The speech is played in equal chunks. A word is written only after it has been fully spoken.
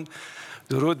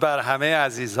درود بر همه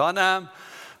عزیزانم،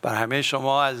 بر همه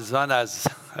شما عزیزان از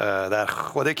در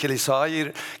خود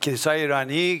کلیساهای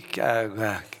ایرانی،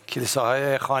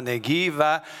 کلیساهای خانگی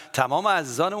و تمام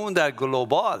عزیزانمون در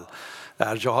گلوبال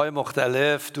در جاهای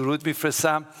مختلف درود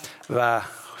میفرستم و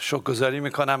شکرگزاری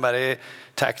میکنم برای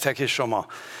تک تک شما.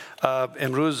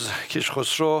 امروز کشیش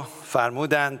خسرو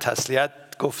فرمودن، تسلیت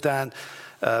گفتن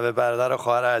به برادر و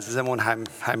خواهر عزیزمون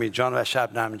حمید جان و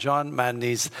شبنم جان. من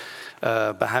نیز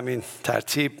به همین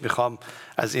ترتیب میخوام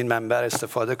از این منبر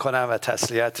استفاده کنم و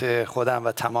تسلیت خودم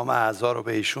و تمام اعضا رو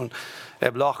به ایشون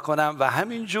ابلاغ کنم و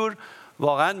همینجور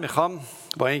واقعا میخوام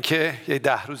با اینکه یه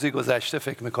 10 روزی گذشته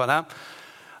فکر میکنم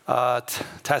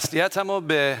تسلیتم رو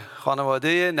به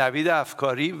خانواده نوید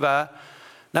افکاری و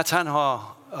نه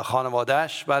تنها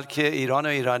خانوادهش بلکه ایران و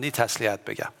ایرانی تسلیت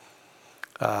بگم.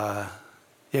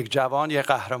 یک جوان، یک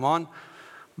قهرمان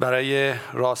برای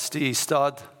راستی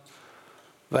ایستاد،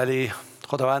 ولی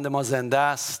خداوند ما زنده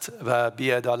است و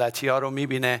بی‌عدالتی ها رو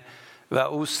میبینه و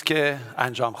اوست که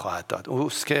انجام خواهد داد،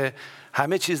 اوست که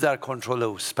همه چیز در کنترل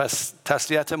اوست. پس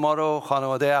تسلیت ما رو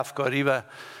خانواده افکاری و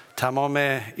تمام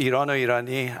ایران و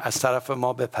ایرانی از طرف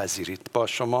ما بپذیرید. با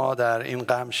شما در این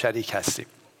غم شریک هستیم.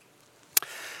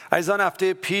 عزیزان،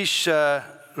 هفته پیش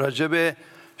راجع به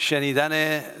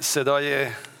شنیدن صدای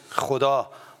خدا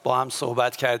با هم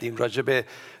صحبت کردیم، راجع به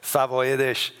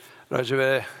فوایدش، راجع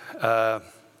به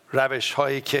روش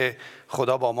هایی که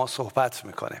خدا با ما صحبت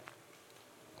میکنه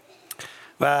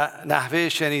و نحوه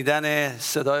شنیدن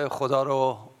صدای خدا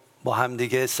رو با هم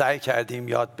دیگه سعی کردیم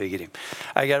یاد بگیریم.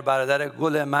 اگر برادر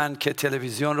گل من که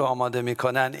تلویزیون رو آماده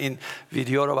میکنن این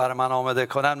ویدیو رو برای من آماده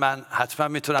کنن، من حتما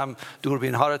میتونم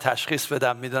دوربین ها رو تشخیص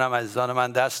بدم. میدونم عزیزان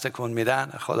من دست تکون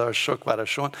میدن، خدا رو شکر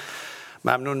براشون،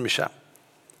 ممنون میشم.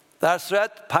 در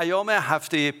صورت پیام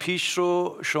هفته پیش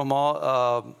رو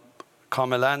شما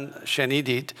کاملا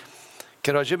شنیدید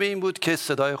که راجع به این بود که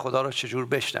صدای خدا رو چجور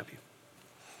بشنویم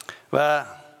و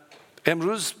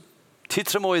امروز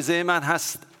تیتر موعظه من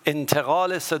هست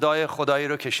انتقال صدای خدایی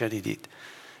رو که شنیدید.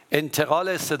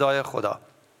 انتقال صدای خدا.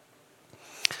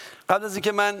 قبل از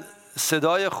اینکه من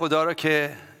صدای خدا رو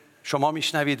که شما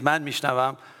میشنوید من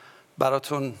میشنوم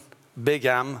براتون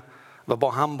بگم و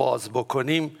با هم باز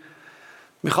بکنیم،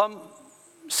 میخوام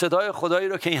صدای خدایی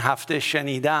رو که این هفته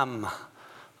شنیدم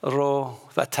رو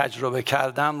و تجربه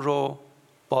کردم رو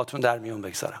باهاتون در میون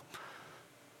بگذارم.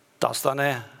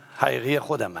 داستان حقیقی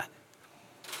خود من.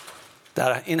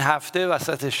 در این هفته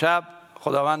وسط شب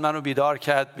خداوند منو بیدار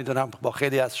کرد. میدونم با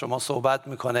خیلی از شما صحبت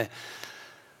میکنه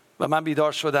و من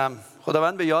بیدار شدم.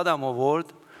 خداوند به یادم آورد،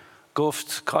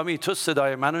 گفت کامی تو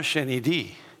صدای منو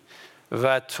شنیدی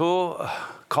و تو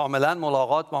کاملا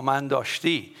ملاقات با من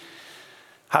داشتی.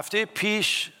 هفته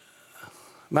پیش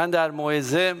من در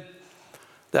موعظه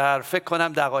در فکر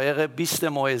کنم دقایق 20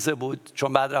 موعظه بود،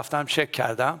 چون بعد رفتم چک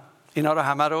کردم اینا رو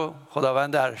همه رو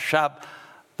خداوند در شب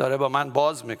داره با من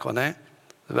باز میکنه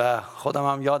و خودم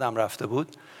هم یادم رفته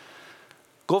بود.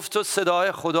 گفت تو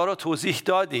صدای خدا رو توضیح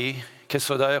دادی که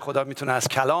صدای خدا میتونه از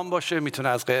کلام باشه، میتونه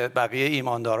از بقیه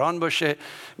ایمانداران باشه،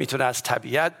 میتونه از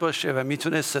طبیعت باشه و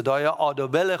میتونه صدای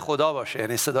آدوبل خدا باشه،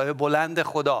 یعنی صدای بلند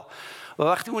خدا. و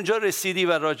وقتی اونجا رسیدی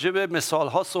و راجع به مثال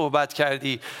ها صحبت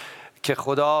کردی که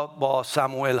خدا با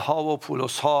سموئل ها و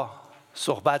پولس ها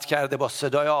صحبت کرده با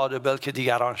صدای آدوبل که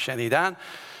دیگران شنیدن،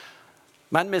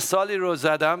 من مثالی رو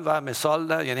زدم و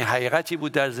مثال یعنی حقیقتی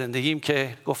بود در زندگیم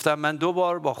که گفتم من 2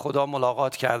 بار با خدا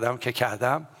ملاقات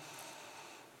کردم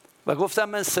و گفتم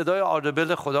من صدای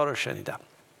آدوبل خدا رو شنیدم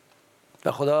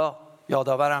و خدا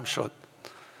یادآورم شد.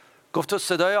 گفت تو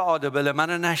صدای آدوبل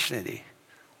منو نشنیدی،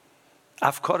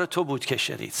 افکار تو بود که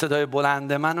شنید، صدای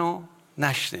بلند منو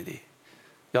نشنیدی.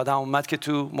 یادم اومد که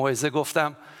تو موعظه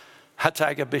گفتم حتی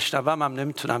اگه بشنوم هم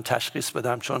نمیتونم تشخیص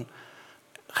بدم چون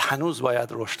هنوز باید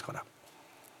رشد کنم.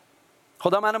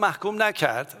 خدا منو محکوم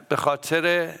نکرد به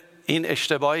خاطر این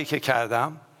اشتباهی که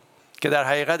کردم که در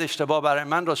حقیقت اشتباه برای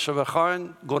من راستش رو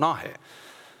بخواین گناهه.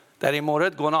 در این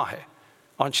مورد گناهه.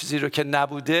 آن چیزی رو که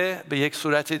نبوده به یک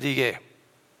صورت دیگه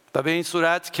و به این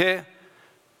صورت که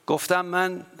گفتم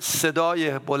من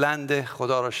صدای بلند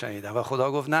خدا رو شنیدم و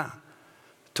خدا گفت نه،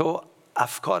 تو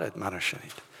افکارت منو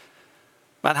شنید.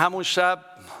 من همون شب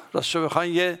راستش رو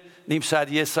بخواین یه نیم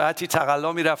ساعت 1 ساعتی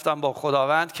تقلا میرفتم با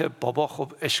خداوند که بابا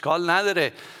خب اشکال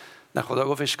نداره. نه، خدا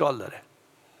گفت اشکال داره.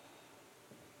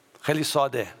 خیلی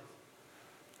ساده.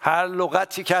 هر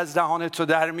لغتی که از دهان تو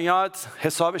در میاد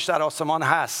حسابش در آسمان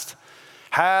هست.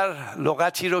 هر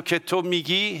لغتی رو که تو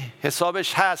میگی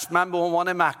حسابش هست. من به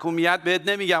عنوان محکومیت بهت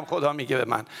نمیگم، خدا میگه به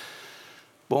من،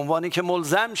 به عنوانی که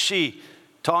ملزم شی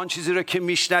تا آن چیزی رو که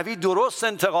میشنوی درست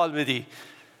انتقال بدی.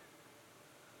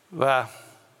 و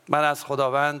من از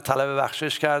خداوند طلب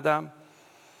بخشش کردم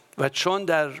و چون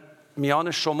در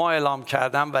میان شما اعلام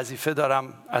کردم وظیفه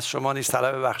دارم از شما نیز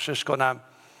طلب بخشش کنم،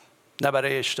 نه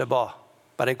برای اشتباه،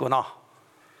 برای گناه،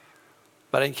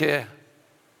 برای اینکه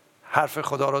حرف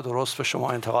خدا را درست به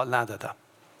شما انتقال ندادم.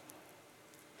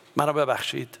 منو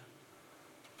ببخشید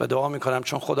و دعا میکنم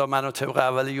چون خدا منو طبق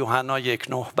اول یوحنا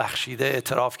 1:9 بخشیده،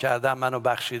 اعتراف کردم منو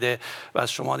بخشیده و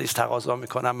از شما نیز تقاضا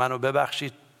میکنم منو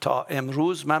ببخشید تا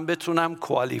امروز من بتونم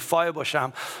کوالیفای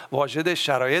باشم، واجد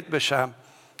شرایط بشم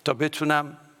تا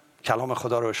بتونم کلام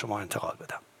خدا رو به شما انتقال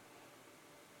بدم.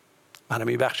 منو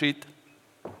میبخشید؟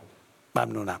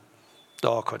 ممنونم.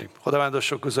 دعا کنیم. خداوند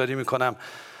شکرگزاری میکنم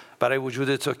برای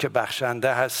وجود تو که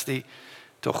بخشنده هستی.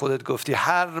 تو خودت گفتی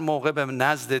هر موقع به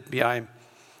نزدت بیایم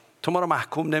تو ما رو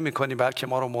محکوم نمی کنی بلکه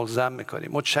ما رو ملزم میکنی.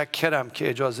 متشکرم که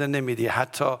اجازه نمیدی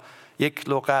حتی یک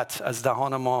لغت از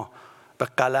دهان ما به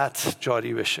غلط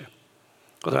جاری بشه.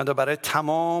 خداوند برای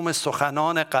تمام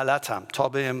سخنان غلطم تا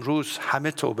به امروز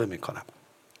همه توبه میکنم.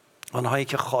 آنهایی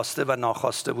که خواسته و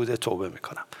ناخواسته بوده توبه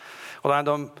میکنم.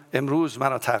 خداوند امروز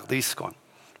منو تقدیس کن.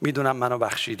 میدونم منو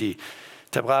بخشیدی.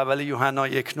 طبق اول یوحنا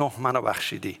 1:9 منو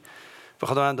بخشیدی. به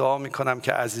خداوند دعا میکنم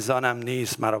که عزیزانم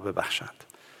نیز مرا ببخشند.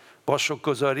 با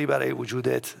شکرگزاری برای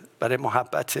وجودت، برای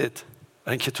محبتت،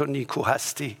 برای اینکه تو نیکو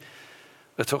هستی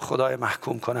و تو خدای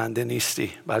محکوم کننده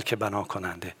نیستی بلکه بنا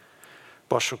کننده.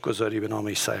 با شکرگزاری به نام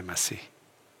عیسی مسیح.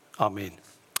 آمین.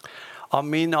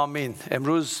 آمین آمین.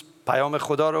 امروز پیام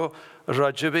خدا رو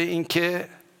راجع به این که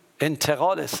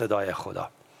انتقال صدای خدا.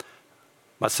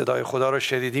 ما صدای خدا رو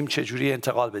شنیدیم چجوری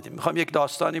انتقال بدیم. میخوام یک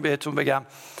داستانی بهتون بگم.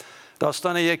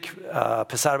 داستان یک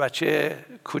پسر بچه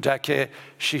کودک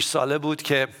 6 ساله بود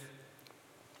که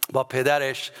با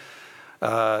پدرش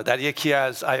در یکی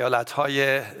از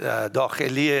ایالت‌های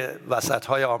داخلی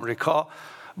وسط‌های آمریکا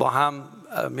با هم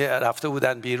رفته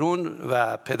بودن بیرون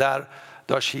و پدر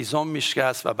داشت هیزم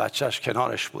میشکست و بچهش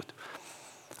کنارش بود.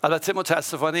 البته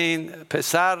متاسفانه این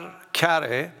پسر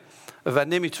کره و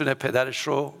نمیتونه پدرش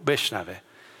رو بشنوه،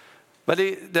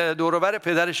 ولی دور و بر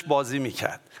پدرش بازی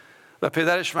میکرد و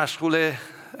پدرش مشغول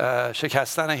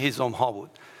شکستن هیزم ها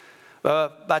بود و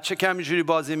بچه که همینجوری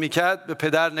بازی میکرد به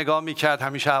پدر نگاه میکرد،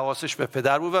 همیشه حواسش به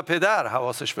پدر بود و پدر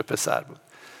حواسش به پسر بود.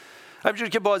 همینجوری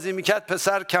که بازی میکرد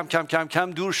پسر کم کم کم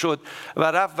کم دور شد و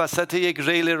رفت وسط یک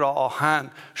ریل راه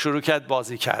آهن شروع کرد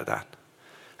بازی کردن.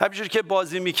 همینجوری که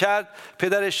بازی میکرد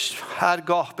پدرش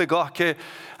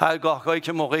هر گاهی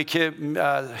که موقعی که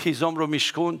هیزم رو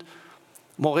میشکوند،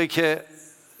 موقعی که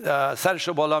سرش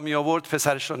رو بالا می آورد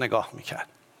پسرش رو نگاه میکرد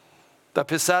و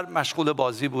پسر مشغول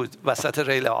بازی بود وسط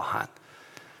ریل آهن.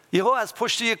 یهو از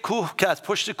پشت یک کوه که از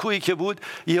پشت کوهی که بود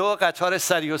یهو قطار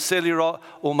سری و سیلی را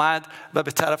اومد و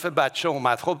به طرف بچه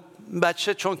اومد. خب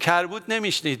بچه چون کر بود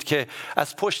نمیشنید که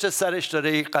از پشت سرش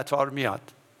داره یک قطار میاد،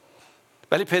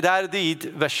 ولی پدر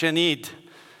دید و شنید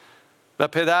و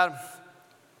پدر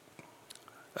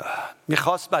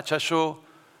میخواست بچهش رو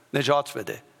نجات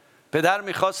بده. پدر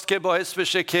میخواست که باعث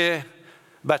بشه که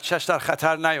بچهش در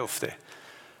خطر نیفته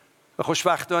و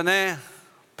خوشبختانه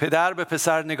پدر به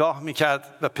پسر نگاه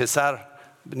میکرد و پسر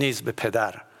نیز به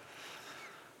پدر.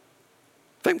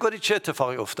 فکر کنید چه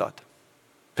اتفاقی افتاد؟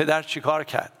 پدر چی کار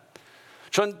کرد؟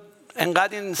 چون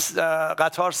انقدر این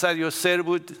قطار سری و سر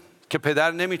بود که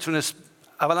پدر نمیتونست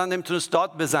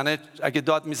داد بزنه. اگه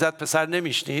داد میزد پسر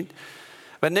نمیشنید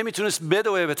و نمیتونست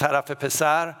بدوه به طرف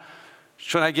پسر،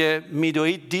 چون اگه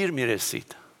میدوید دیر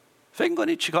میرسید. فکر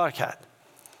کنید چیکار کرد؟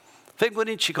 فکر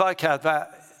کنید چیکار کرد؟ و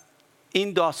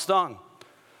این داستان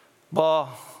با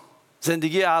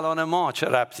زندگی الان ما چه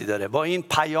ربطی داره؟ با این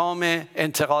پیام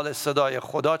انتقال صدای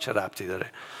خدا چه ربطی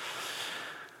داره؟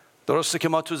 درسته که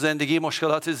ما تو زندگی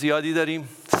مشکلات زیادی داریم،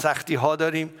 سختی ها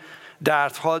داریم،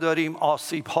 دردها داریم،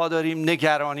 آسیب ها داریم،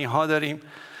 نگرانی ها داریم،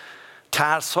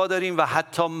 ترس ها داریم و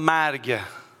حتی مرگ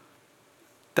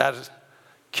در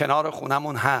کنار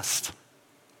خونمون هست.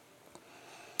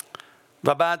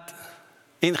 و بعد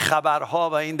این خبرها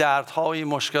و این دردها و این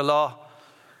مشکلات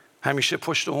همیشه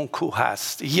پشت اون کوه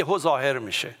هست. یهو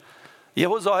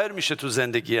ظاهر میشه تو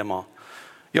زندگی ما،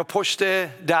 یا پشت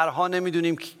درها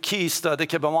نمیدونیم کی ایستاده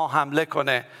که به ما حمله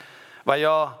کنه، و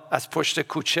یا از پشت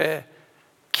کوچه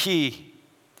کی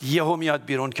یهو میاد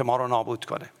بیرون که ما رو نابود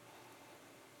کنه.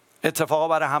 اتفاقا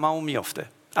برای هممون میفته.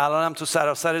 الان هم تو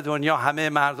سراسر دنیا همه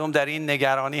مردم در این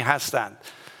نگرانی هستند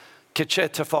که چه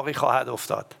اتفاقی خواهد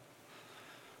افتاد.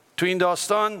 تو این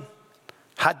داستان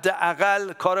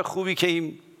حداقل کار خوبی که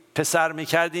این پسر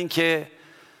میکرد این که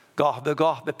گاه به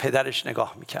گاه به پدرش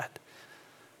نگاه میکرد.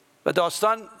 و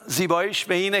داستان زیباییش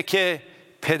به اینه که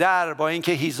پدر با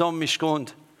اینکه هیزم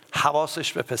میشکند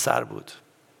حواسش به پسر بود.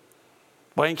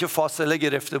 با اینکه فاصله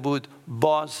گرفته بود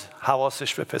باز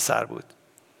حواسش به پسر بود.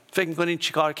 فکر میکنین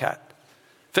چی کار کرد؟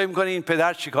 فکر میکنین این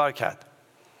پدر چی کار کرد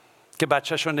که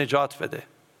بچهش رو نجات بده؟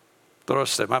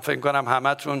 درسته، من فکر کنم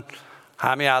همتون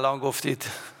همین الان گفتید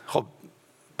خب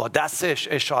با دستش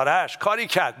اشارهش کاری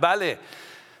کرد. بله،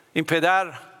 این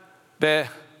پدر به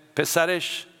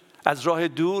پسرش از راه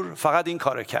دور فقط این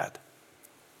کار کرد.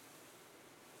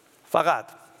 فقط.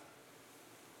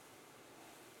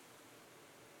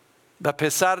 و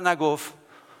پسر نگفت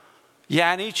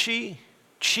یعنی چی؟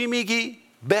 چی میگی؟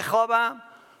 بخوابم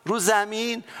رو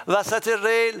زمین وسط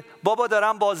ریل؟ بابا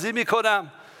دارم بازی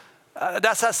میکنم،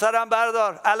 دست از سرم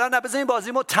بردار، الان بذار این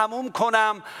بازیمو تموم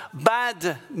کنم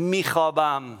بعد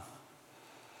میخوابم.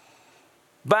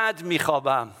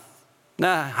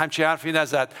 نه، همچین حرفی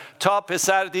نزد تا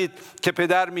پسر دید که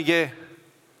پدر میگه.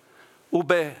 او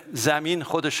به زمین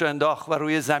خودشو انداخت و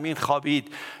روی زمین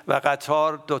خوابید و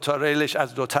قطار دوتا ریلش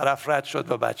از دو طرف رد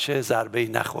شد و بچه ضربه‌ای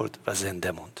نخورد و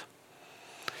زنده موند.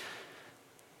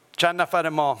 چند نفر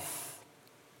ما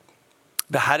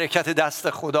به حرکت دست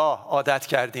خدا عادت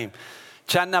کردیم؟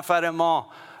 چند نفر ما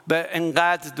به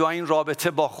انقدر دو این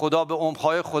رابطه با خدا به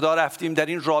عمق‌های خدا رفتیم در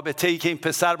این رابطه‌ای که این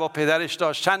پسر با پدرش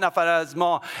داشت؟ چند نفر از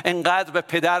ما انقدر به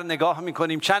پدر نگاه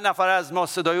میکنیم؟ چند نفر از ما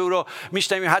صدای او رو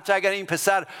میشنویم حتی اگر این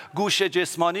پسر گوش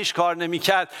جسمانیش کار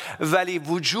نمیکرد ولی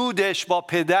وجودش با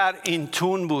پدر این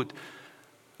تون بود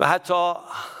و حتی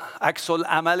عکس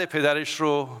العمل پدرش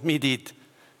رو میدید؟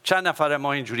 چند نفر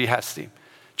ما اینجوری هستیم؟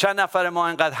 چند نفر ما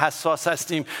اینقدر حساس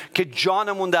هستیم که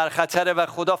جانمون در خطره و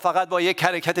خدا فقط با یک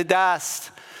حرکت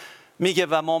دست میگه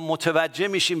و ما متوجه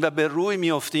میشیم و به روی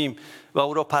میافتیم و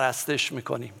او رو پرستش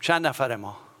میکنیم؟ چند نفر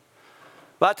ما؟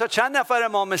 و حتی چند نفر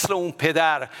ما مثل اون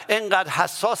پدر اینقدر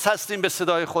حساس هستیم به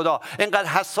صدای خدا، اینقدر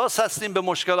حساس هستیم به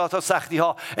مشکلات و سختی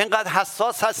ها، اینقدر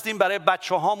حساس هستیم برای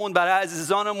بچه هامون، برای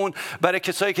عزیزانمون، برای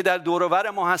کسایی که در دور و بر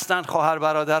ما هستن، خواهر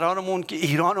برادرانمون که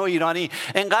ایران و ایرانی،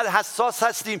 اینقدر حساس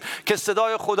هستیم که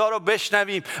صدای خدا رو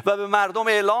بشنویم و به مردم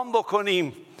اعلام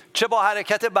بکنیم، چه با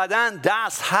حرکت بدن،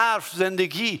 دست، حرف،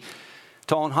 زندگی،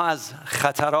 تا اونها از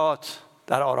خطرات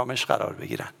در آرامش قرار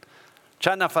بگیرن.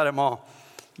 چند نفر ما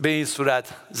به این صورت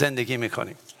زندگی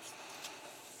میکنیم؟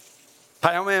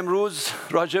 پیام امروز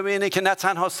راجع به اینه که نه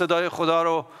تنها صدای خدا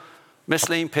رو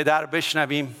مثل این پدر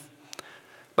بشنویم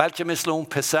بلکه مثل اون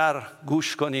پسر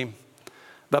گوش کنیم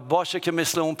و باشه که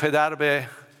مثل اون پدر به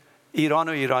ایران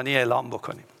و ایرانی اعلام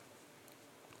بکنیم.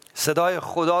 صدای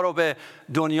خدا رو به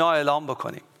دنیا اعلام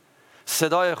بکنیم.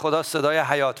 صدای خدا صدای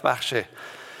حیات بخشه.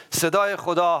 صدای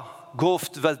خدا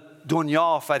گفت و دنیا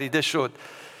آفریده شد.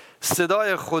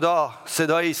 صدای خدا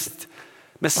صدایی است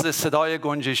مثل صدای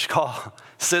گنجشک‌ها.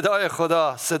 صدای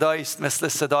خدا صدایی است مثل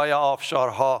صدای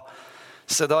آبشارها.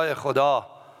 صدای خدا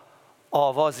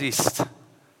آوازی است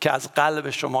که از قلب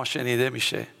شما شنیده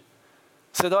میشه.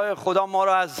 صدای خدا ما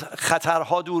را از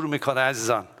خطرها دور میکنه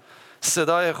عزیزان.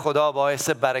 صدای خدا باعث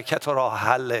برکت و راه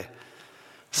حله.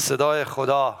 صدای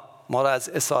خدا ما را از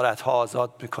اسارت‌ها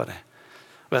آزاد میکنه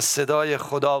و صدای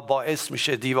خدا باعث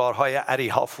میشه دیوارهای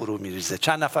اریحا فرو میریزه.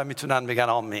 چند نفر میتونن بگن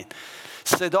آمین؟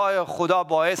 صدای خدا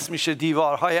باعث میشه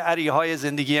دیوارهای اریحای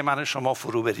زندگی من و شما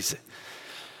فرو بریزه.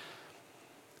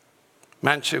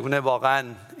 من چگونه واقعا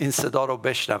این صدا رو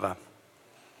بشنوم؟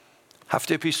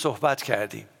 هفته پیش صحبت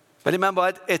کردیم، ولی من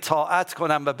باید اطاعت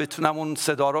کنم و بتونم اون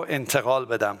صدا رو انتقال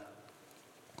بدم.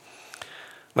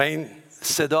 و این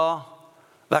صدا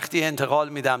وقتی انتقال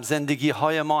میدم، زندگی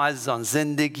های ما عزیزان،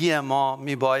 زندگی ما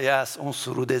میبایست اون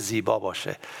سرود زیبا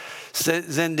باشه.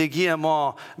 زندگی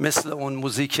ما مثل اون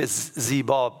موزیک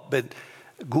زیبا به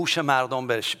گوش مردم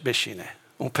بشینه.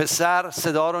 اون پسر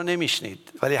صدا رو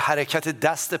نمیشنید ولی حرکت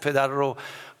دست پدر رو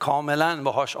کاملا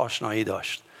باهاش آشنایی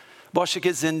داشت. باشه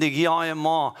که زندگی های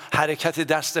ما حرکت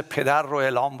دست پدر رو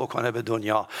اعلام بکنه به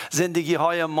دنیا. زندگی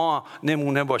های ما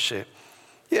نمونه باشه.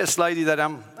 یه اسلایدی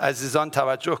دارم عزیزان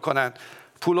توجه کنن.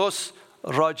 پولس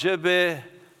راجع به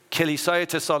کلیسای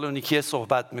تسالونیکی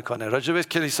صحبت میکنه. راجع به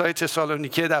کلیسای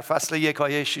تسالونیکی در فصل 1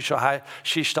 آیه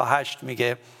 6 تا 8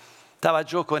 میگه.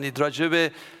 توجه کنید، راجع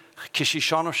به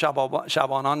کشیشان و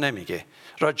شبانان نمیگه،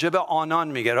 راجع به آنان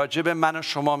میگه، راجع به من و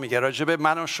شما میگه، راجع به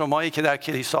من و شمایی که در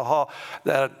کلیساها،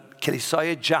 در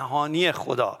کلیسای جهانی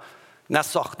خدا، نه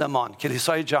ساختمان،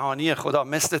 کلیسای جهانی خدا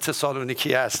مثل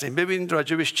تسالونیکی هستیم. ببینید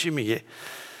راجبش چی میگه.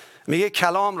 میگه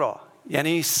کلام را،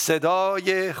 یعنی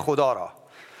صدای خدا را،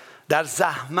 در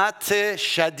زحمت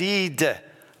شدید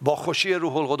با خوشی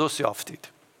روح القدس یافتید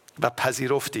و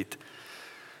پذیرفتید.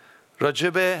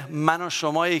 راجب من و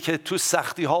شمایی که تو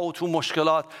سختی ها و تو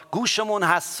مشکلات گوشمون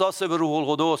حساس به روح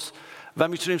القدس و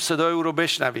میتونیم صدای او رو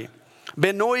بشنویم.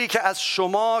 به نوعی که از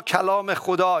شما کلام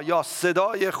خدا یا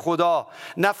صدای خدا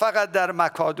نه فقط در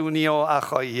مکادونیه و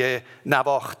اخاییه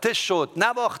نواخته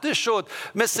شد،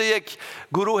 مثل یک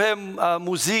گروه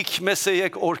موزیک، مثل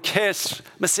یک ارکستر،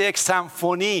 مثل یک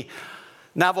سمفونی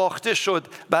نواخته شد،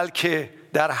 بلکه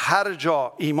در هر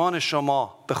جا ایمان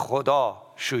شما به خدا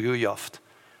شیوع یافت.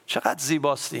 چقدر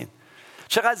زیباست این!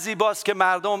 چقدر زیباست که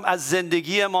مردم از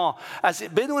زندگی ما، از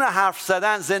بدون حرف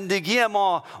زدن زندگی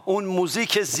ما اون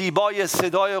موزیک زیبای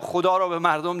صدای خدا رو به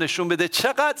مردم نشون بده.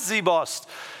 چقدر زیباست!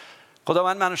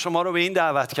 خداوند من و شما رو به این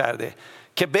دعوت کرده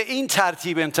که به این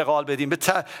ترتیب انتقال بدیم، به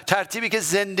ترتیبی که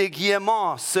زندگی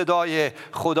ما صدای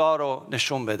خدا رو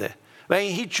نشون بده. و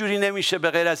این هیچ جوری نمیشه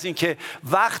به غیر از این که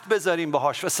وقت بذاریم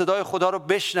باهاش و صدای خدا رو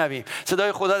بشنویم،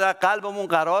 صدای خدا در قلبمون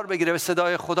قرار بگیره و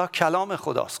صدای خدا کلام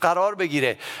خداست قرار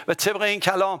بگیره و طبق این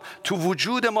کلام تو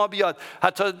وجود ما بیاد.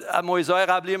 حتی موعظه‌های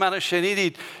قبلی منو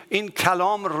شنیدید، این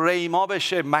کلام ریما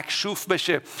بشه، مکشوف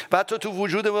بشه و حتی تو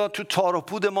وجود ما، تو تار و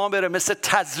پود ما بره، مثل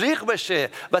تزریق بشه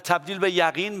و تبدیل به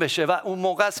یقین بشه و اون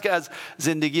موقع است که از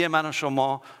زندگی من و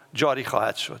شما جاری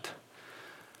خواهد شد.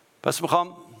 پس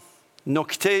میخوام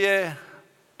نکته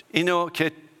اینو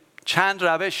که چند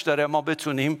روش داره ما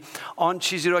بتونیم آن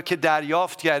چیزی را که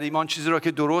دریافت کردیم، آن چیزی را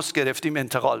که درست گرفتیم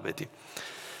انتقال بدیم.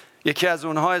 یکی از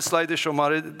اونها اسلاید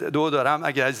شماره 2 دارم،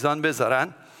 اگه عزیزان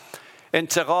بذارن.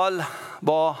 انتقال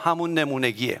با همون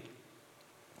نمونگیه،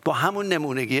 با همون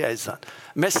نمونگی عزیزان،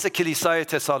 مثل کلیسای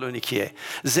تسالونیکیه.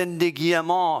 زندگی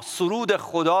ما سرود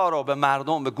خدا رو به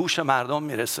مردم، به گوش مردم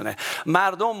میرسونه.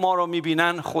 مردم ما رو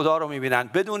میبینن، خدا رو میبینن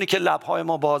بدونی که لبهای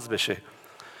ما باز بشه.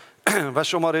 و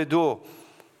شماره 2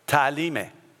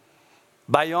 تعلیمه،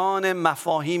 بیان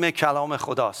مفاهیم کلام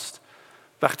خداست.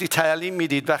 وقتی تعلیم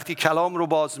میدید، وقتی کلام رو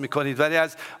باز میکنید، ولی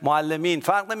از معلمین،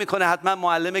 فرق نمیکنه حتما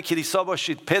معلم کلیسا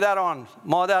باشید، پدران،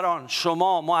 مادران،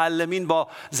 شما معلمین با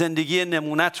زندگی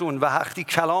نمونتون و وقتی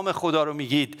کلام خدا رو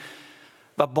میگید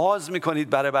و باز میکنید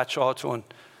برای بچه هاتون،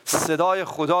 صدای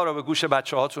خدا رو به گوش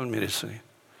بچه هاتون میرسونید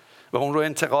و اون رو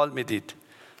انتقال میدید.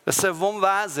 و سوم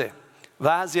وعظه.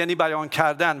 وعظ یعنی بیان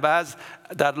کردن. وعظ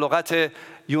در لغت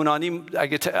یونانی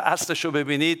اگه اصلش رو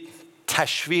ببینید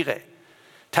تشویقه.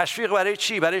 تشویق برای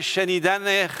چی؟ برای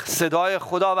شنیدن صدای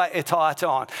خدا و اطاعت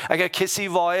آن. اگر کسی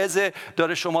واعظه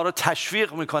داره شما رو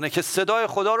تشویق میکنه که صدای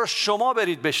خدا رو شما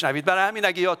برید بشنوید. برای همین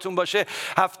اگه یادتون باشه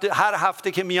هر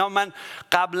هفته که میام من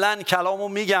قبلا کلامو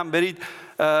میگم، برید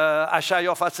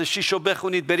اشعیا فصل 6 رو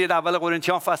بخونید، برید اول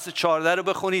قرنتیان فصل 14 رو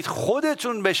بخونید،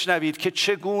 خودتون بشنوید که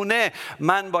چگونه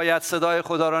من باید صدای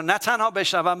خدا را نه تنها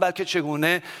بشنوم بلکه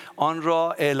چگونه آن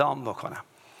را اعلام بکنم.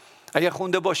 اگه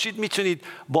خونده باشید میتونید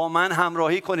با من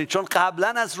همراهی کنید، چون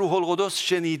قبلا از روح القدس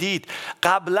شنیدید،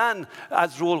 قبلا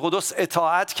از روح القدس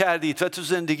اطاعت کردید و تو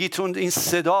زندگیتون این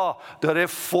صدا داره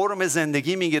فرم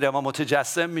زندگی میگیره و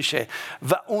متجسم میشه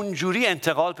و اونجوری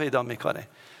انتقال پیدا میکنه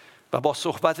و با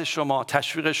صحبت شما،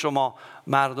 تشویق شما،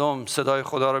 مردم صدای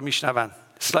خدا رو میشنون.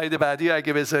 اسلاید بعدی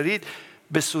اگه بذارید،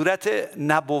 به صورت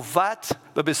نبوت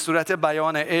و به صورت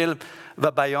بیان علم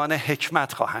و بیان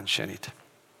حکمت خواهند شنید.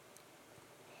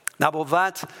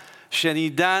 نبوت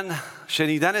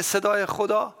شنیدن صدای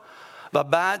خدا و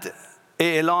بعد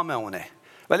اعلام اونه،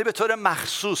 ولی به طور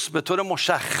مخصوص، به طور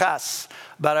مشخص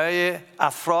برای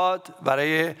افراد،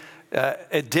 برای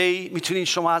عده‌ای میتونید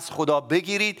شما از خدا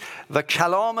بگیرید و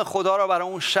کلام خدا رو برای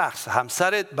اون شخص،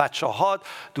 همسرت، بچه‌هات،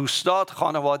 دوستات،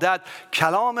 خانوادت،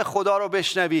 کلام خدا رو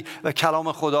بشنوی و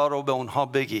کلام خدا رو به اونها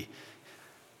بگی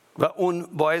و اون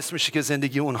باعث میشه که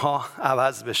زندگی اونها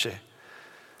عوض بشه.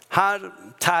 هر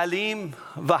تعلیم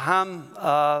و هم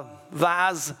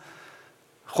وعظ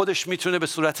خودش میتونه به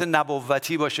صورت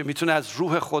نبوتی باشه، میتونه از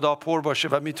روح خدا پر باشه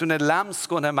و میتونه لمس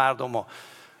کنه مردمو.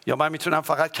 یا من میتونم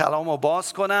فقط کلامو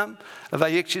باز کنم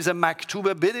و یک چیز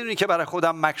مکتوبه بدونی که برای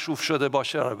خودم مکشوف شده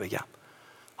باشه رو بگم.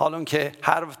 حالون که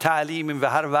هر تعلیمی و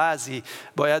هر وعظی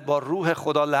باید با روح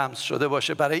خدا لمس شده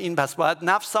باشه. برای این پس باید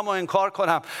نفسم رو انکار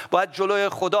کنم، باید جلوی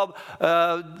خدا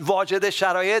واجد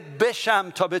شرایط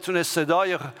بشم تا بتونه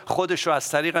صدای خودش رو از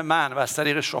طریق من و از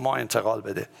طریق شما انتقال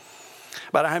بده.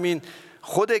 برای همین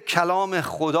خود کلام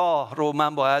خدا رو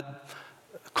من باید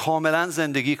کاملا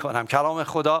زندگی کنم. کلام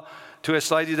خدا تو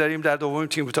اسلایدی داریم در دوم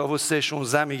تیموتائوس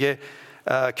 3:16 میگه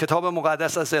کتاب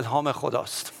مقدس از الهام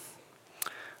خداست.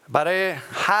 برای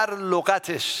هر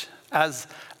لغتش از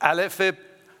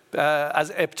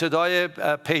از ابتدای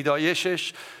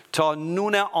پیدایشش تا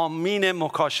نون آمین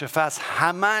مکاشفه است،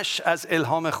 همش از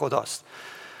الهام خداست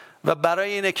و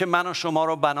برای اینه که من و شما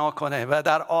رو بنا کنه و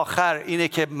در آخر اینه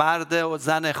که مرد و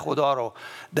زن خدا رو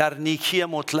در نیکی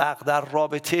مطلق، در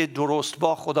رابطه درست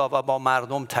با خدا و با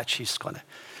مردم تجهیز کنه.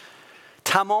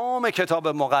 تمام کتاب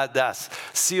مقدس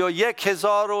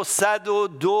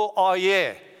 31102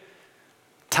 آیه،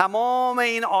 تمام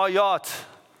این آیات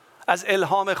از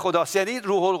الهام خداست. یعنی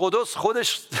روح القدس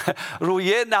خودش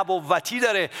روی نبوتی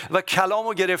داره و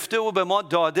کلامو گرفته و به ما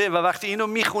داده و وقتی اینو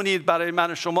میخونید برای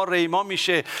من و شما ریما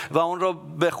میشه و اون رو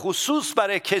به خصوص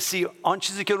برای کسی، آن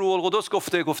چیزی که روح القدس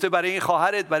گفته برای این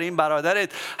خواهرت، برای این برادرت،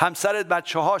 همسرت،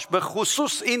 بچه‌هاش، به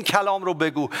خصوص این کلام رو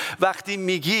بگو. وقتی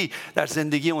میگی در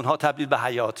زندگی اونها تبدیل به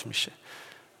حیات میشه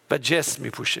و جسم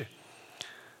میپوشه.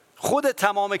 خود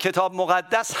تمام کتاب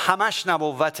مقدس همش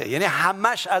نبوته، یعنی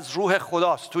همش از روح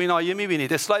خداست. تو این آیه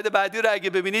میبینید. اسلاید بعدی رو اگه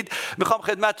ببینید میخوام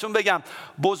خدمتتون بگم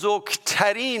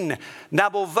بزرگترین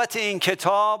نبوت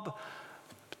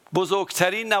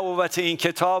این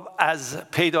کتاب از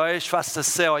پیدایش فصل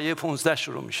 3 آیه 15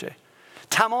 شروع میشه.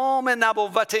 تمام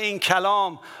نبوت این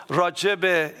کلام راجع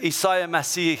به عیسی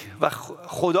مسیح و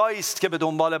خدایی است که به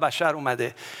دنبال بشر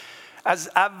اومده.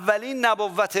 از اولین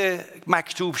نبوت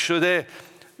مکتوب شده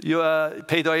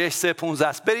پیدایش 3:15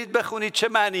 است. برید بخونید چه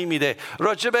معنی میده.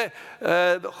 راجع به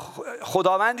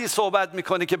خداوندی صحبت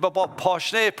میکنه که با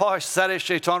پاشنه پاش سر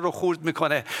شیطان رو خورد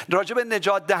میکنه. راجع به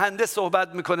نجات دهنده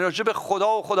صحبت میکنه. راجع به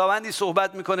خدا و خداوندی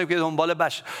صحبت میکنه که دنبال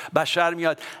بشر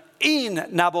میاد. این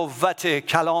نبوت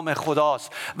کلام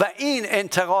خداست و این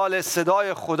انتقال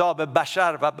صدای خدا به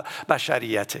بشر و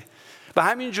بشریته. و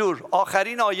همینجور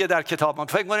آخرین آیه در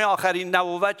کتاب، فکر کنید آخرین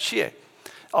نبوت چیه؟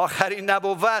 آخرین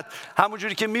نبوت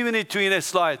همونجوری که میبینید تو این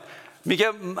اسلاید میگه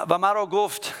و مرا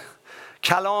گفت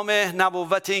کلام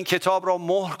نبوت این کتاب را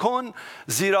مهر کن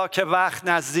زیرا که وقت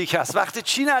نزدیک است. وقت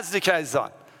چی نزدیک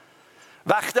عزیزان؟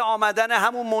 وقت آمدن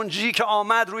همون منجی که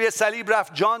آمد، روی صلیب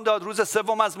رفت، جان داد، روز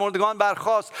سوم از مردگان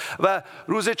برخاست و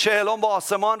روز 40 به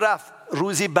آسمان رفت.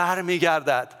 روزی بر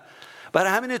میگردد.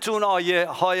 برای همین تو اون آیه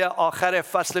های آخر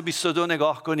فصل 22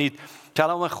 نگاه کنید.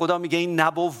 کلام خدا میگه این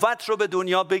نبوت رو به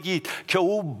دنیا بگید که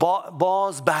او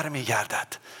باز برمیگردد.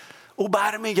 او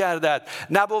برمیگردد.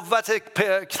 نبوت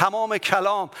تمام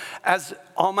کلام از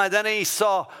آمدن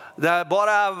عیسی در بار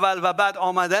اول و بعد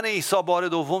آمدن عیسی بار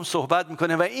دوم صحبت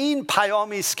میکنه و این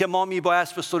پیامی است که ما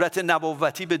میبایست به صورت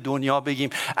نبوتی به دنیا بگیم.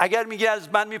 اگر میگه از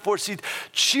من میپرسید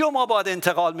چی رو ما باید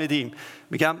انتقال میدیم،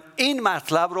 میگم این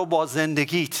مطلب رو با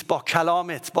زندگیت، با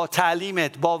کلامت، با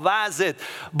تعلیمت، با وعظت،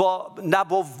 با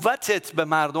نبوتت به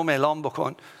مردم اعلام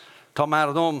بکن تا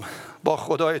مردم با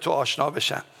خدای تو آشنا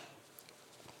بشن.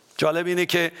 جالب اینه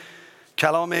که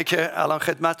کلامی که الان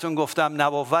خدمتتون گفتم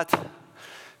نبوت،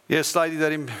 یه اسلایدی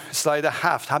داریم، اسلاید 7،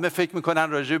 همه فکر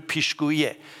میکنن راجع به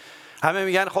پیشگوییه. همه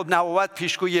میگن خب نبوت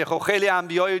پیشگوییه. خب خیلی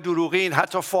انبیای دروغین،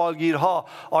 حتی فالگیرها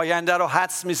آینده رو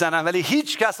حدس میزنن، ولی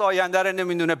هیچ کس آینده رو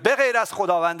نمیدونه به غیر از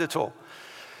خداوند تو.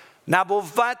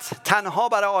 نبوت تنها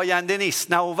برای آینده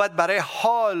نیست، نبوت برای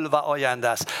حال و آینده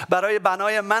است، برای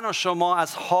بنای من و شما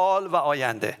از حال و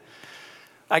آینده.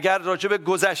 اگر راجع به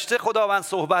گذشته خداوند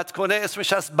صحبت کنه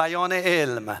اسمش از بیان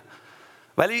علم،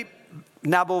 ولی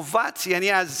نبوت یعنی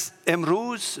از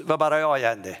امروز و برای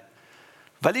آینده.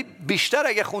 ولی بیشتر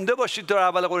اگه خونده باشید در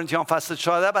اول قرنتیان فصل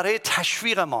 14 برای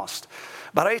تشویق ماست،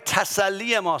 برای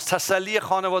تسلی ماست، تسلی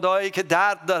خانواده‌هایی که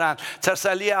درد دارن،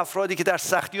 تسلی افرادی که در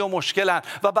سختی و مشکلن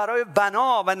و برای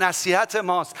بنا و نصیحت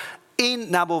ماست.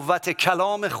 این نبوت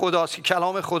کلام خداست که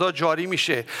کلام خدا جاری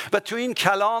میشه و تو این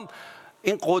کلام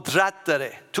این قدرت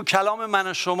داره. تو کلام من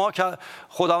و شما که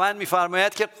خداوند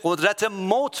میفرماید که قدرت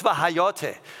موت و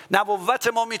حیاته. نبوت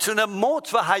ما میتونه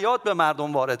موت و حیات به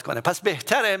مردم وارد کنه. پس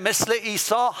بهتره مثل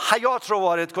عیسی حیات رو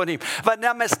وارد کنیم و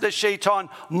نه مثل شیطان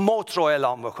موت رو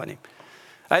اعلام بکنیم.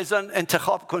 عزیزان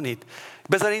انتخاب کنید،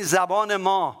 بذارین زبان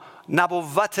ما،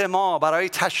 نبوت ما برای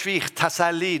تشویق،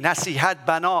 تسلی، نصیحت،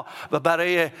 بنا و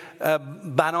برای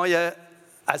بنای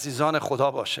عزیزان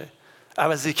خدا باشه،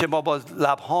 عوضی که ما با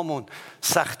لبهامون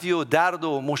سختی و درد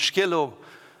و مشکل و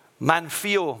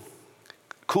منفی و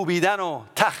کوبیدن و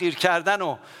تحقیر کردن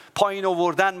و پایین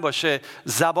آوردن باشه.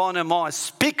 زبان ما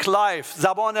speak life،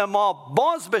 زبان ما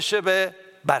باز بشه به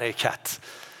برکت.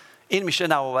 این میشه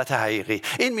نبوت حقیقی،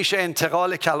 این میشه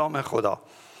انتقال کلام خدا.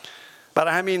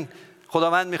 برای همین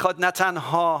خداوند میخواد نه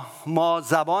تنها ما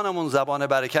زبانمون زبان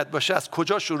برکت باشه. از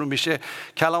کجا شروع میشه؟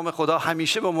 کلام خدا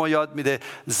همیشه به ما یاد میده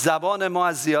زبان ما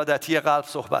از زیادتی قلب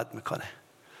صحبت میکنه.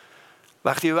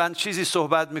 وقتی من چیزی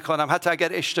صحبت میکنم، حتی اگر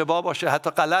اشتباه باشه، حتی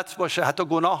غلط باشه، حتی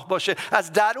گناه باشه،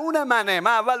 از درون منه.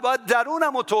 من اول باید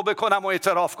درونم رو توبه کنم و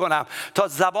اعتراف کنم تا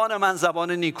زبان من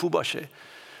زبان نیکو باشه.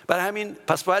 برای همین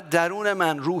پس باید درون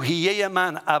من، روحیه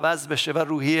من عوض بشه و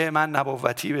روحیه من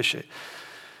نبوتی بشه.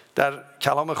 در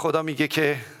کلام خدا میگه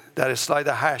که در اسلاید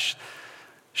 8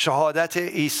 شهادت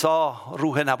عیسی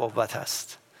روح نبوت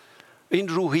است. این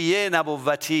روحیه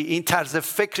نبوتی، این طرز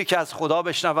فکری که از خدا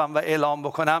بشنوم و اعلام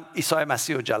بکنم، عیسی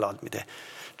مسیح رو جلال میده.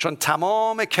 چون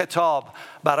تمام کتاب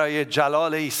برای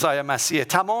جلال عیسی مسیح،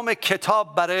 تمام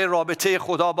کتاب برای رابطه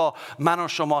خدا با من و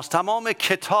شماست، تمام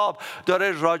کتاب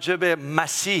داره راجع به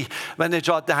مسیح و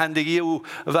نجات دهندگی او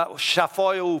و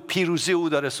شفای او، پیروزی او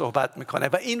داره صحبت میکنه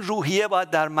و این روحیه باید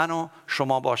در من و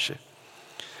شما باشه.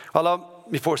 حالا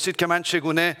میپرسید که من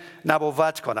چگونه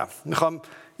نبوت کنم. میخوام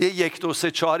یه 1 2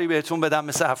 3 4 بهتون بدم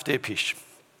مثل هفته پیش.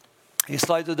 این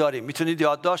اسلاید رو داریم، میتونید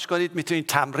یادداشت کنید، میتونید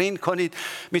تمرین کنید،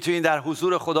 میتونید در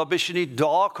حضور خدا بشینید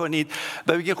دعا کنید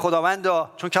و بگید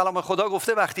خداوندا، چون کلام خدا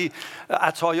گفته وقتی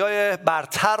عطایای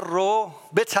برتر رو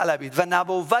بطلبید و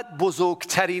نبوت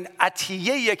بزرگترین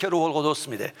عطیه‌ایه که روح القدس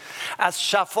میده، از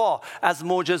شفا، از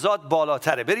معجزات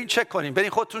بالاتره. برین چک کنید، برین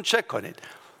خودتون چک کنید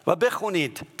و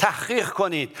بخونید، تحقیق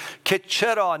کنید که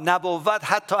چرا نبوت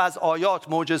حتی از آیات،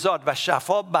 معجزات و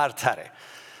شفا برتره.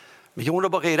 میگه اون رو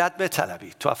با غیرت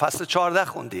بطلبید. تو فصل 14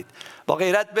 خوندید، با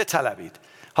غیرت بطلبید.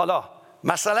 حالا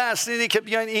مسئله اصلی اینه که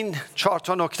بیاین این 4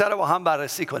 تا نکته رو با هم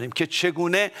بررسی کنیم که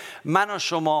چگونه من و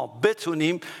شما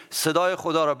بتونیم صدای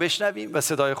خدا رو بشنویم و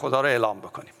صدای خدا رو اعلام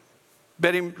بکنیم.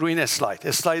 بریم روی این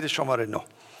اسلاید شماره 9.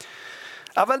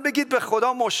 اول بگید به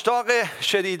خدا مشتاق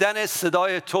شنیدن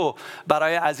صدای تو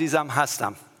برای عزیزم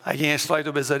هستم. اگه این اسلاید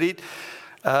رو بذارید،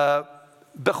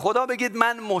 به خدا بگید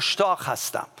من مشتاق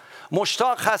هستم.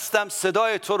 مشتاق هستم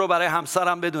صدای تو رو برای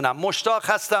همسرم بدونم. مشتاق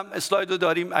هستم، اسلاید رو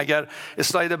داریم اگر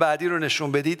اسلاید بعدی رو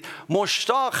نشون بدید،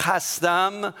 مشتاق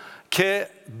هستم که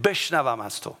بشنوم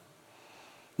از تو.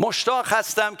 مشتاق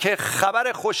هستم که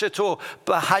خبر خوش تو،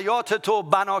 به حیات تو،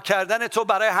 بنا کردن تو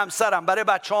برای همسرم، برای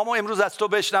بچه‌هامو امروز از تو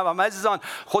بشنوم. عزیزان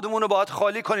خودمون رو باید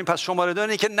خالی کنیم. پس شماره 2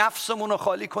 اینه که نفسمون رو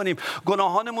خالی کنیم،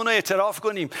 گناهانمون رو اعتراف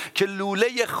کنیم که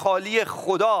لوله خالی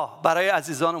خدا برای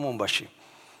عزیزانمون باشیم.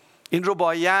 این رو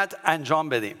باید انجام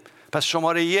بدیم. پس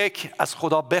شماره 1 از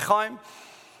خدا بخوایم،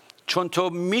 چون تو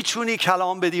میتونی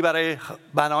کلام بدی برای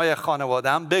بنای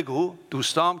خانوادم، بگو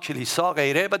دوستام، کلیسا،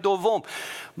 غیره. و دوم،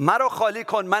 مرا خالی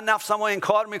کن، من نفسم رو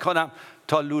انکار میکنم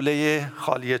تا لوله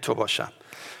خالی تو باشم.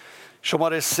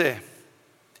 شماره 3،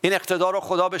 این اقتدار رو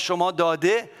خدا به شما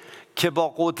داده که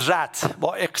با قدرت،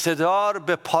 با اقتدار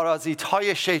به پارازیت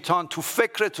های شیطان تو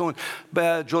فکرتون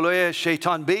به جلوی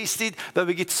شیطان بیستید و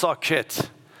بگید ساکت،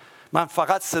 من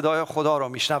فقط صدای خدا رو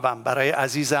میشنوم برای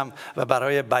عزیزم و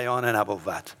برای بیان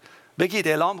نبوت. بگید،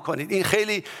 اعلام کنید. این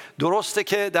خیلی درسته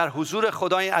که در حضور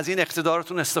خدا از این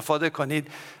اقتدارتون استفاده کنید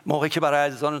موقعی که برای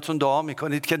عزیزانتون دعا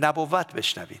میکنید که نبوت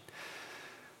بشنوید.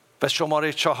 و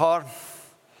شماره 4،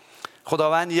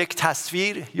 خداوند یک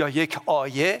تصویر یا یک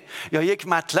آیه یا یک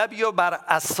مطلبی رو بر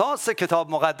اساس کتاب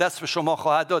مقدس به شما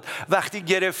خواهد داد. وقتی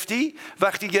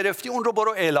گرفتی اون رو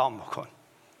برو اعلام بکن.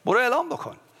 برو اعلام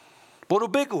بکن، برو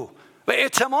بگو و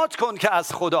اعتماد کن که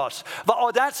از خداست و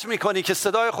عادت میکنی که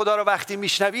صدای خدا رو وقتی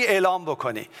میشنوی اعلام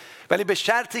بکنی، ولی به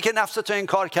شرطی که نفستو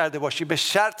انکار کرده باشی، به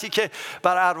شرطی که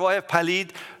بر ارواح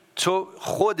پلید تو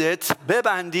خودت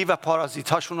ببندی و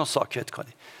پارازیتاشون رو ساکت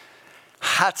کنی.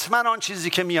 حتما آن چیزی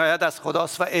که میآید از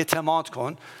خداست و اعتماد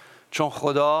کن، چون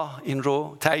خدا این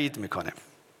رو تایید میکنه.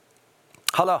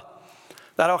 حالا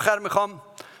در آخر میخوام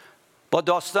با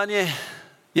داستان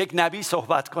یک نبی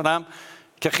صحبت کنم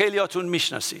که خیلیاتون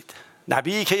میشناسید.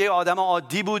 نبی که یک آدم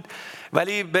عادی بود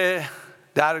ولی به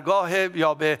درگاه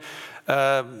یا به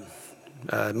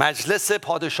مجلس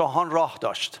پادشاهان راه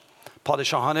داشت،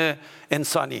 پادشاهان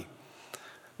انسانی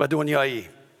و دنیایی،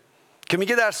 که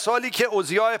میگه در سالی که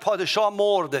عزیا پادشاه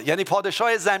مرد، یعنی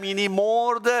پادشاه زمینی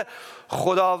مرد،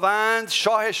 خداوند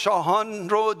شاه شاهان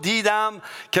رو دیدم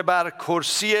که بر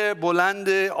کرسی بلند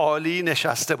عالی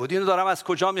نشسته بود. اینو دارم از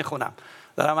کجا میخونم؟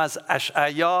 دارم از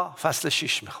اشعیا فصل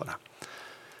 6 میخونم.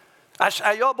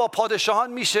 اشعیا با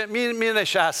پادشاهان می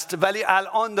نشست، ولی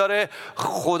الان داره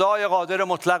خدای قادر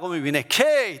مطلق رو میبینه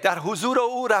که در حضور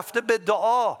او رفته به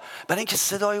دعا برای اینکه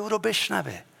صدای او رو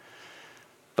بشنوه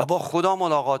و با خدا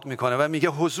ملاقات میکنه و میگه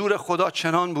حضور خدا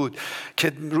چنان بود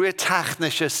که روی تخت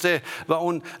نشسته و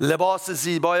اون لباس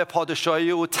زیبای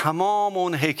پادشاهی او تمام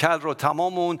اون هیکل رو،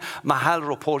 تمام اون محل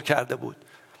رو پر کرده بود.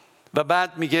 و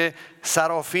بعد میگه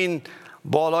سرافین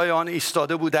بالای آن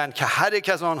ایستاده بودند که هر یک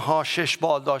از آنها 6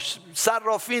 بال داشت.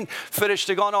 سرافین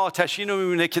فرشتگان آتشین رو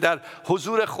میبینه که در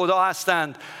حضور خدا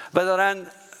هستند و دارن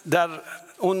در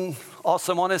اون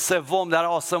آسمان سوم، در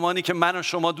آسمانی که من و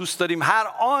شما دوست داریم هر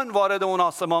آن وارد اون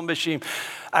آسمان بشیم.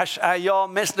 اشعیا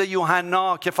مثل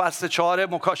یوحنا که فصل 4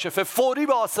 مکاشفه فوری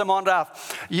به آسمان رفت،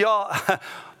 یا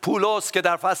پولس که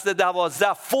در فصل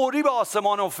 12 فوری به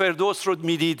آسمان و فردوس رو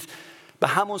میدید. به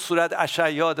همون صورت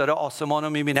اشعیا داره آسمان رو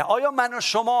میبینه. آیا من و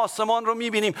شما آسمان رو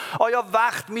میبینیم؟ آیا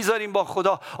وقت میذاریم با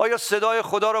خدا؟ آیا صدای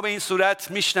خدا رو به این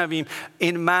صورت میشنویم؟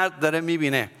 این مرد داره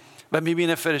میبینه و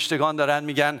میبینه فرشتگان دارن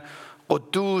میگن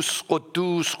قدوس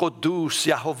قدوس قدوس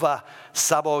یهوه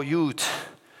سبایوت،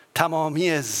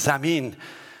 تمامی زمین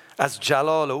از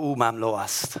جلال او مملو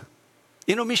است.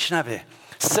 اینو میشنوه،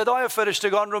 صدای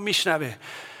فرشتگان رو میشنوه،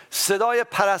 صدای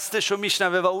پرستش رو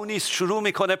میشنوه و اون نیز شروع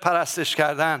میکنه پرستش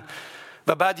کردن.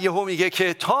 و بعد یهو میگه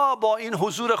که تا با این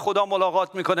حضور خدا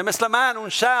ملاقات میکنه. مثل من اون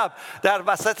شب در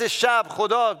وسط شب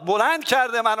خدا بلند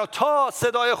کرده منو، تا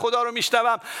صدای خدا رو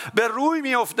میشنوم به روی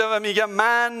میفته و میگه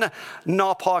من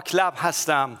ناپاک لب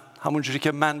هستم. همون جوری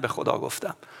که من به خدا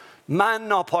گفتم من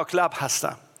ناپاک لب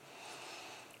هستم،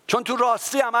 چون تو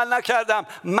راستی عمل نکردم.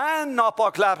 من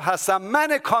ناپاک لب هستم،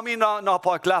 من کامیل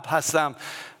ناپاک لب هستم.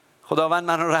 خداوند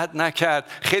منو رد نکرد.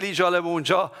 خیلی جالب،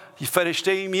 اونجا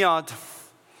فرشته ای میاد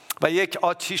و یک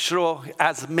آتیش رو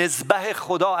از مذبح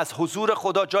خدا، از حضور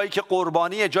خدا، جایی که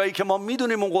قربانیه، جایی که ما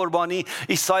میدونیم اون قربانی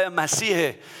عیسی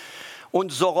مسیحه، اون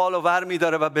زغال رو ور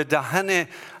میداره و به دهن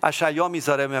اشعیا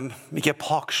میذاره، میگه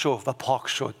پاک شو و پاک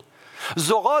شد.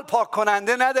 زغال پاک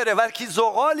کننده نداره، بلکه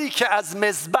زغالی که از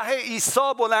مذبح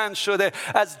عیسی بلند شده،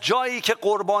 از جایی که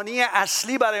قربانی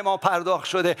اصلی برای ما پرداخت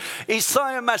شده. عیسی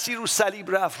مسیح رو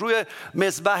صلیب رفت، روی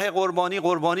مذبح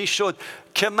قربانی شد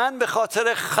که من به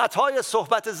خاطر خطای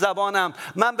صحبت زبانم،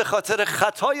 من به خاطر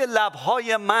خطای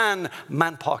لبهای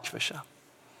من پاک بشم.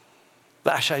 و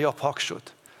اشعیا پاک شد.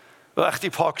 و وقتی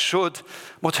پاک شد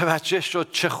متوجه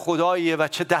شد چه خداییه و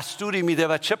چه دستوری میده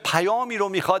و چه پیامی رو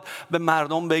میخواد به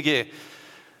مردم بگه.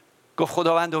 گفت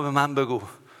خداوند رو به من بگو.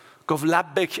 گفت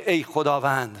لبک ای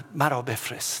خداوند مرا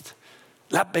بفرست،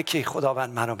 لبک ای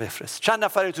خداوند مرا بفرست. چند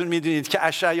نفرتون میدونید که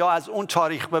اشعیا از اون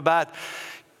تاریخ به بعد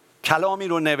کلامی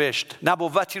رو نوشت،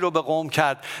 نبوتی رو به قوم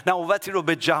کرد، نبوتی رو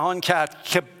به جهان کرد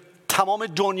که تمام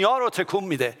دنیا رو تکون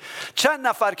میده. چند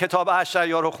نفر کتاب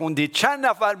اشعیا رو خوندید؟ چند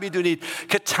نفر میدونید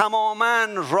که تماما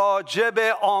راجع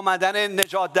به آمدن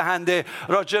نجات دهنده،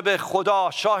 راجع به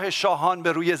خدا شاه شاهان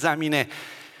به روی زمینه؟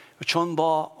 چون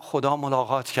با خدا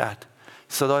ملاقات کرد،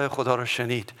 صدای خدا رو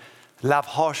شنید،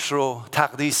 لبهاش رو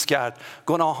تقدیس کرد،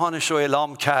 گناهانش رو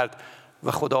اعلام کرد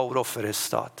و خدا او رو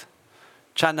فرستاد.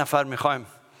 چند نفر میخوایم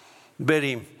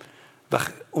بریم و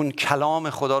اون کلام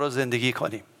خدا رو زندگی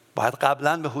کنیم؟ باید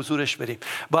قبلا به حضورش بریم،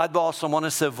 باید به آسمان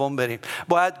سوم بریم،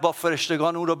 باید با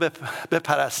فرشتگان اون رو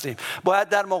بپرستیم، باید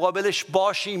در مقابلش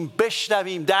باشیم،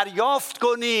 بشنویم، دریافت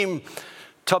کنیم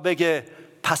تا بگه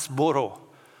پس برو.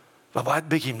 و باید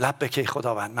بگیم لبک ای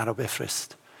خداوند منو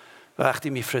بفرست. و وقتی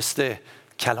میفرسته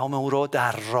کلام او رو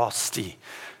در راستی،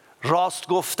 راست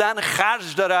گفتن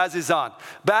خرج داره عزیزان.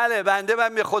 بله بنده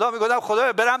من به خدا میگفتم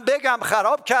خدا برم بگم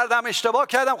خراب کردم، اشتباه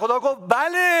کردم. خدا گفت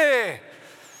بله،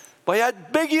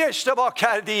 باید بگی اشتباه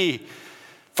کردی،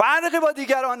 فرقی با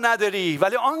دیگران نداری،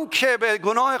 ولی آن که به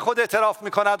گناه خود اعتراف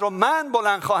میکند رو من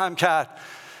بلند خواهم کرد.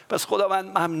 پس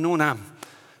خداوند ممنونم،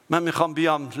 من میخوام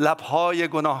بیام لبهای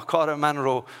گناهکار من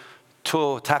رو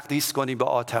تو تقدیس کنی به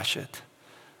آتشت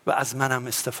و از منم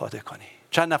استفاده کنی.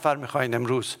 چند نفر میخواین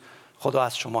امروز خدا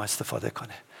از شما استفاده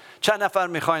کنه؟ چند نفر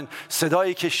میخواین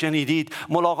صدایی که شنیدید،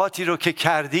 ملاقاتی رو که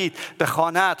کردید، به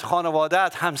خانت،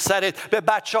 خانوادت، همسرت، به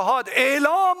بچه‌هات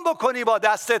اعلام بکنی با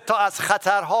دستت تا از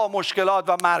خطرها، مشکلات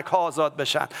و مرگ‌ها آزاد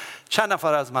بشن؟ چند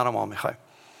نفر از من و ما میخوایم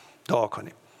دعا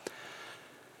کنیم؟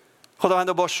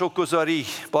 خداوند با شکرگزاری،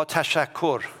 با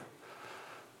تشکر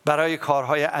برای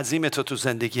کارهای عظیم تو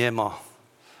زندگی ما،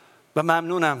 و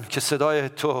ممنونم که صدای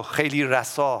تو خیلی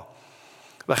رسا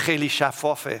و خیلی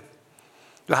شفافه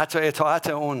و حتی اطاعت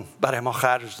اون برای ما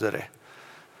خرج داره.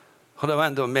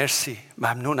 خداوند مرسی،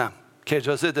 ممنونم که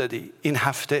اجازه دادی این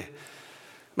هفته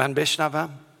من بشنوم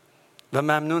و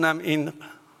ممنونم این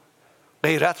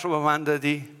غیرت رو به من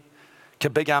دادی که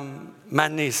بگم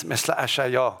من نیز مثل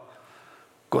اشعیا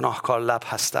گناهکار لب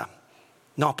هستم،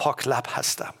 ناپاک لب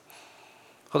هستم.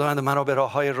 خداوند من رو به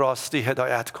راههای راستی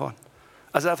هدایت کن.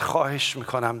 ازت خواهش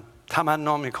میکنم،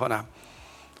 تمنا میکنم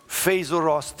فیض و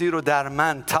راستی رو در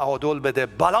من تعادل بده،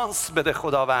 بالانس بده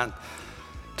خداوند،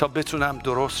 تا بتونم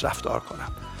درست رفتار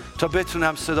کنم، تا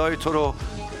بتونم صدای تو رو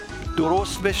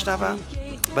درست بشنوم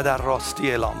و در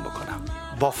راستی اعلام بکنم،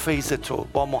 با فیض تو،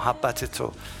 با محبت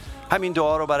تو. همین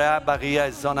دعا رو برای بقیه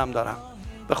عزیزانم دارم.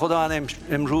 به خداوند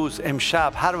امروز،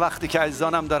 امشب، هر وقتی که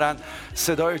عزیزانم دارن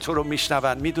صدای تو رو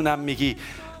میشنون، میدونم میگی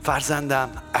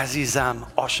فرزندم، عزیزم،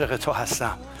 عاشق تو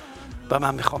هستم و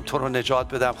من میخوام تو رو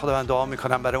نجات بدم. خداوند دعا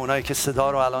میکنم برای اونایی که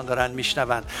صدا رو الان دارن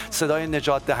میشنون، صدای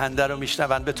نجات دهنده رو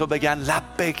میشنون، به تو بگن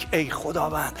لبک ای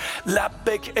خداوند،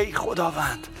 لبک ای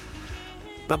خداوند،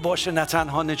 و باشه نه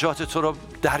تنها نجات تو رو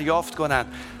دریافت کنن،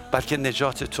 بلکه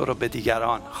نجات تو رو به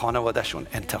دیگران، خانوادهشون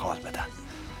انتقال بدن.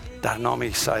 در نام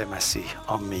عیسی مسیح،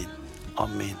 آمین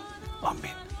آمین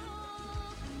آمین.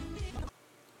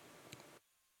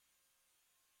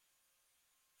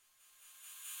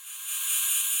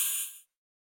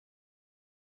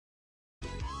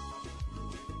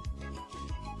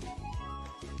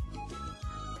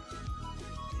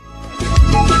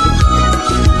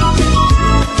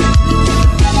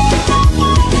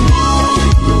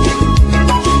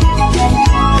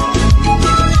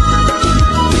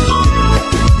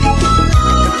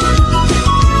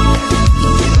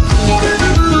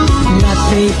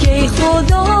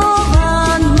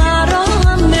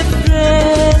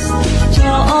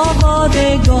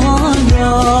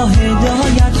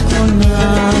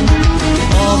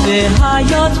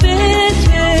 حیات به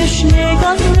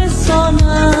تشنگان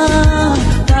رسانم،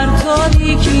 در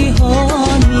تاریکی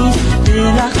ها نیز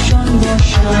درخشان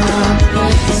باشم.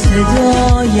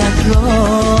 صدایت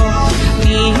را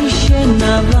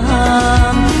میشنوم،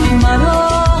 مرا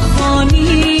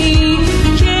خوانی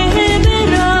که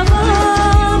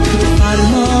بروم.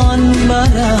 فرمان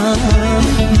برم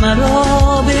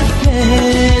مرا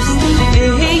بفرست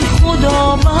ای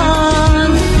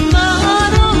خداوند،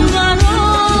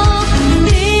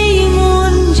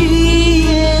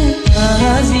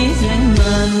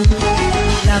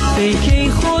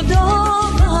 لبیک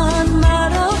خداوند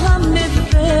مرا هم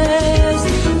بفرست.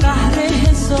 قهر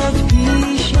حساد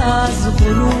پیش از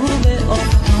غروب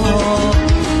آفتاب،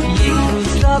 یک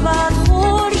روز رود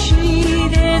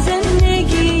خورشید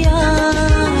زندگیم.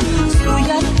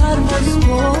 سویت پرواز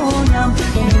کنم،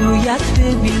 رویت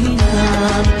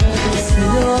ببینم.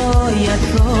 صدایت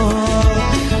را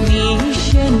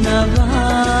میشنوم،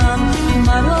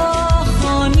 مرا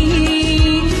خوانی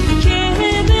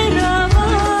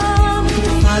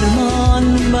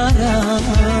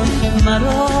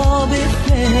مرا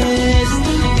بفرست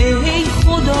ای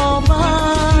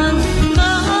خداوند.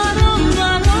 مرا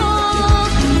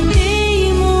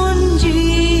ای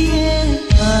منجی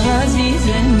عزیز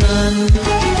من.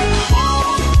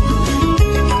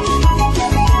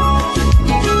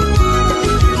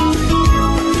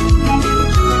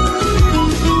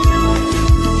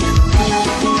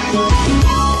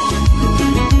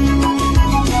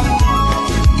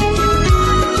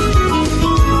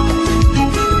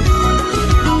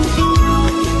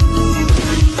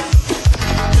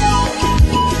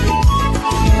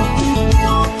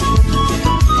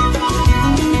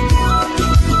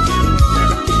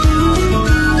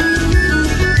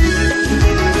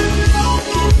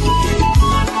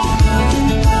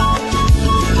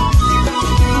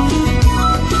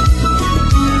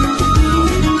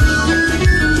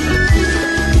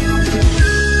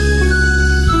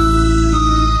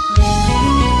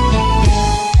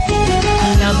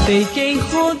 لبیک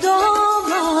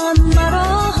خداوند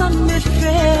مرا هم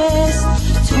بفرست،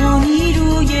 تا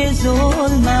نیروی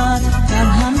ظلمت در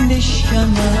هم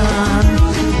بشکنم.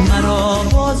 مرا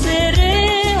با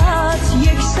زره‌ات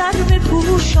یک سر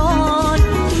بپوشان،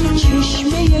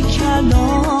 چشمه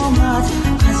کلامت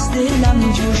از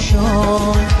دلم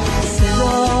جوشان.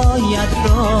 صدایت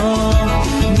را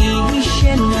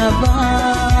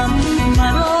میشنوم،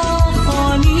 مرا